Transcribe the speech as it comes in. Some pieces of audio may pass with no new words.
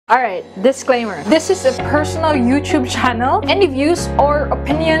Alright, disclaimer. This is a personal YouTube channel. Any views or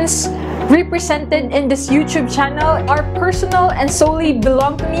opinions represented in this YouTube channel are personal and solely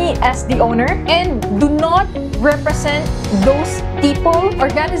belong to me as the owner and do not represent those people,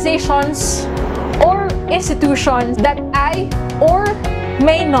 organizations, or institutions that I or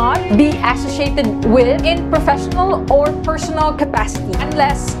may not be associated with in professional or personal capacity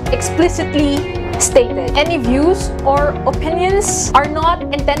unless explicitly stated. Any views or opinions are not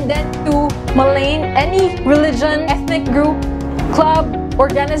intended to malign any religion, ethnic group, club,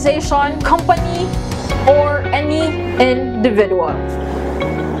 organization, company, or any individual.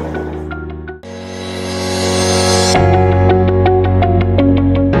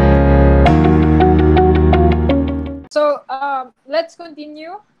 So let's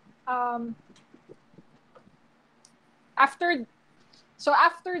continue.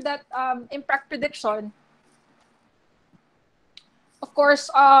 After that impact prediction, of course,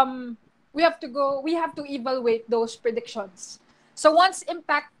 we have to evaluate those predictions. So once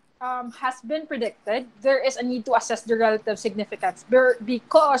impact has been predicted, there is a need to assess the relative significance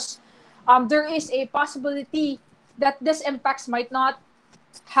because there is a possibility that these impacts might not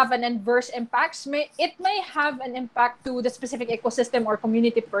have an adverse impact. It may have an impact to the specific ecosystem or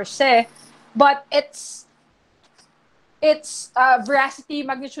community per se, but its veracity,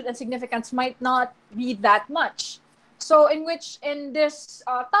 magnitude, and significance might not be that much. So in this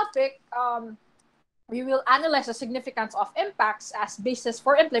topic, we will analyze the significance of impacts as basis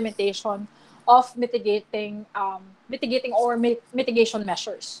for implementation of mitigation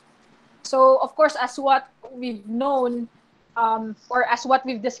measures. So of course, as what we've known, or as what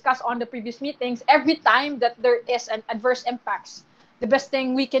we've discussed on the previous meetings, every time that there is an adverse impacts, the best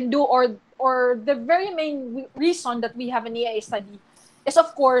thing we can do, or the very main reason that we have an EIA study, is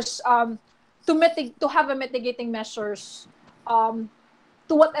of course to have a mitigating measures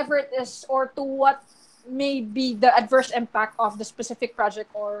to whatever it is, or to what may be the adverse impact of the specific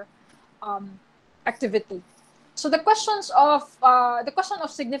project or activity. So the question of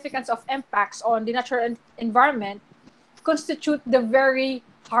significance of impacts on the natural environment constitute the very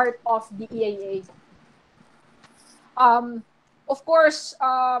heart of the EIA. Of course,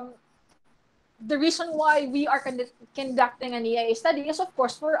 the reason why we are conducting an EIA study is, of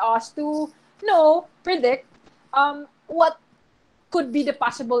course, for us to predict what could be the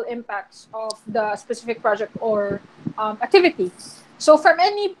possible impacts of the specific project or activity. So from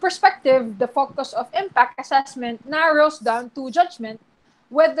any perspective, the focus of impact assessment narrows down to judgment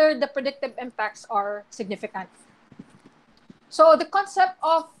whether the predicted impacts are significant. So the concept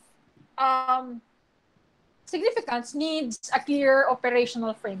of significance needs a clear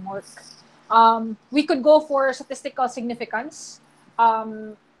operational framework. We could go for statistical significance,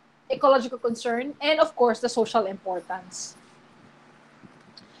 ecological concern, and of course the social importance.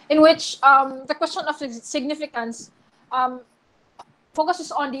 In which the question of significance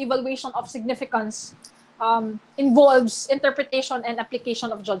focuses on the evaluation of significance, involves interpretation and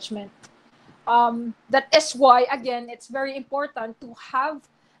application of judgment. That is why, again, it's very important to have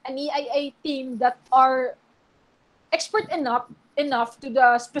an EIA team that are expert enough to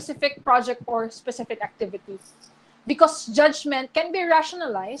the specific project or specific activity. Because judgment can be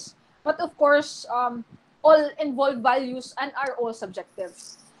rationalized, but of course, all involved values and are all subjective.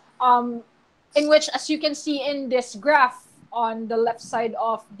 In which, as you can see in this graph on the left side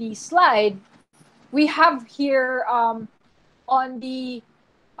of the slide, we have here on the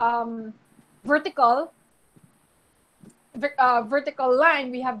vertical line,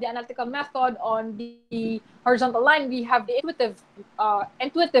 we have the analytical method. On the horizontal line, we have the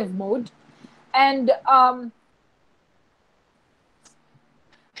intuitive mode. And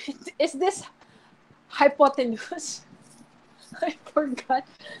is this hypotenuse? I forgot.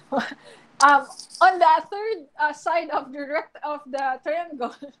 On the third side of the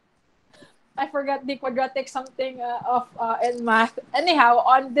triangle, I forgot the quadratic something in math. Anyhow,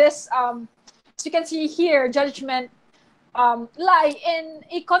 on this, as you can see here, judgment lie in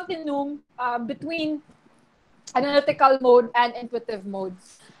a continuum between analytical mode and intuitive mode.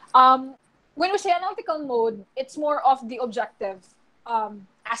 When we say analytical mode, it's more of the objective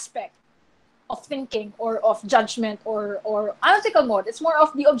aspect of thinking or of judgment, or analytical mode, it's more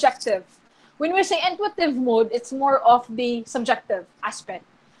of the objective. When we say intuitive mode, it's more of the subjective aspect.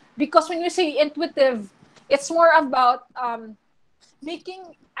 Because when we say intuitive, it's more about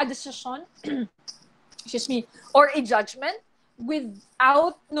making a decision, excuse me, or a judgment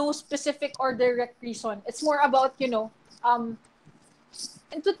without no specific or direct reason. It's more about,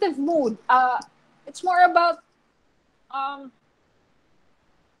 intuitive mode. It's more about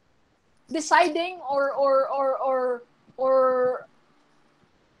deciding or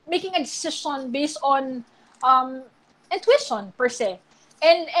making a decision based on intuition per se,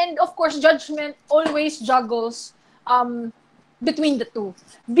 and of course judgment always juggles between the two,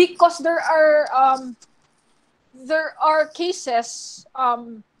 because there are cases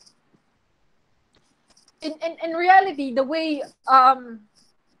in reality, the way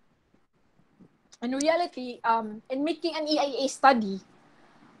in reality in making an EIA study,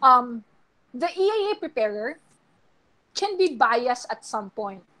 the EIA preparer can be biased at some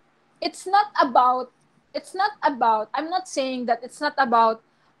point. It's not about, I'm not saying that it's not about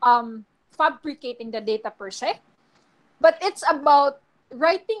fabricating the data per se, but it's about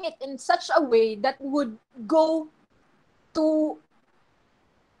writing it in such a way that would go to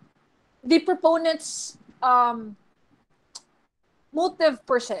the proponent's motive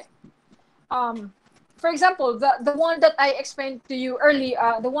per se. For example, the one that I explained to you early,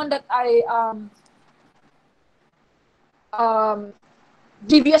 the one that I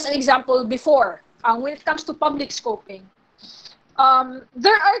give you as an example before, when it comes to public scoping,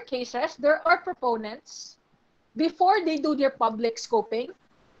 there are cases, there are proponents, before they do their public scoping,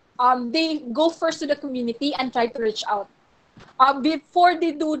 they go first to the community and try to reach out. Before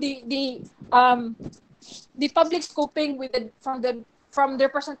they do the public scoping with from the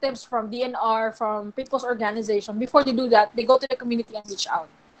representatives from DNR, from people's organization, before they do that, they go to the community and reach out,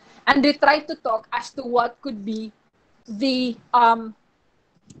 and they try to talk as to what could be their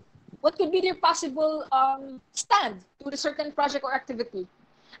possible stand to the certain project or activity.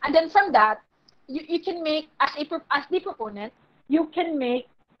 And then from that, you can make, as the proponent, you can make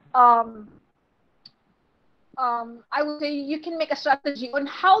I would say you can make a strategy on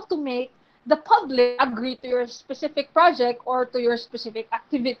how to make the public agree to your specific project or to your specific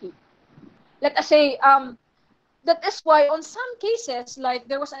activity. Let us say, that is why on some cases, like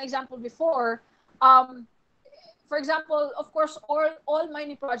there was an example before, for example, of course, all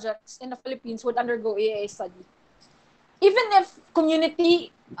mining projects in the Philippines would undergo EIA study. Even if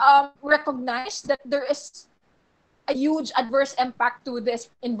community recognize that there is a huge adverse impact to this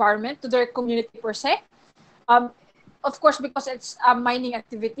environment, to their community per se, of course, because it's a mining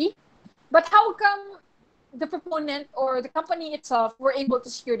activity. But how come the proponent or the company itself were able to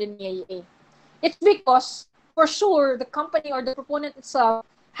secure the EIA? It's because, for sure, the company or the proponent itself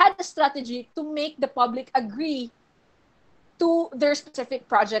had a strategy to make the public agree to their specific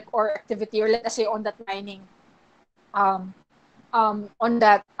project or activity, or let us say on that mining, on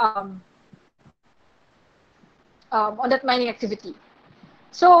that mining activity.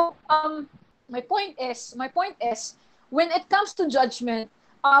 So my point is, when it comes to judgment,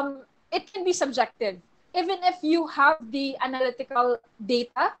 it can be subjective. Even if you have the analytical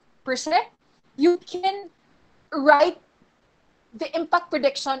data per se, you can write the impact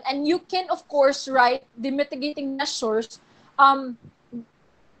prediction, and you can, of course, write the mitigating measures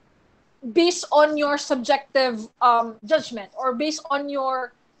based on your subjective judgment, or based on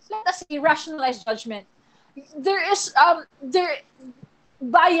your, let us say, rationalized judgment. There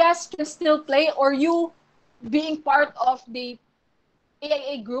bias can still play, or you being part of the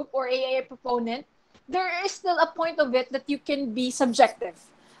AIA group or AIA proponent, there is still a point of it that you can be subjective.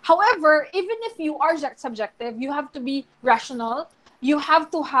 However, even if you are subjective, you have to be rational. You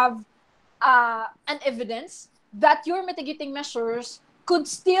have to have an evidence that your mitigating measures could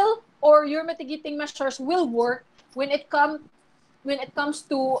still, or your mitigating measures will work when it comes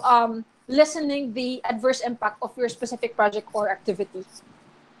to lessening the adverse impact of your specific project or activity.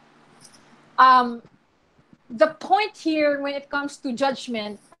 The point here when it comes to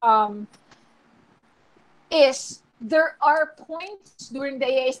judgment is there are points during the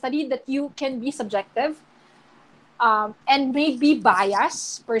AIA study that you can be subjective and may be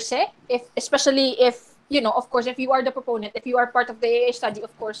biased per se, especially if, of course, if you are the proponent, if you are part of the AIA study,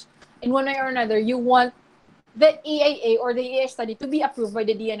 of course, in one way or another, you want the EIA or the AIA study to be approved by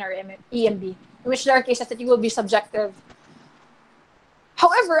the DNR EMB, in which there are cases that you will be subjective.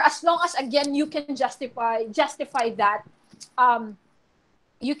 However, as long as, again, you can justify that,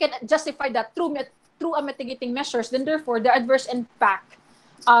 you can justify that through a mitigating measures, then therefore the adverse impact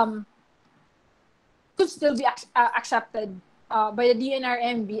could still be accepted by the DNR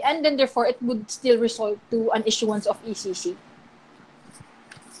EMB, and then therefore it would still result to an issuance of ECC.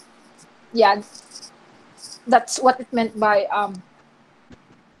 Yeah, that's what it meant by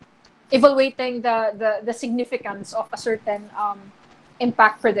evaluating the significance of a certain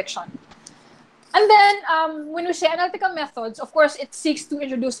impact prediction. And then when we say analytical methods, of course, it seeks to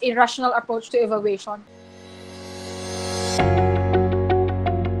introduce a rational approach to evaluation.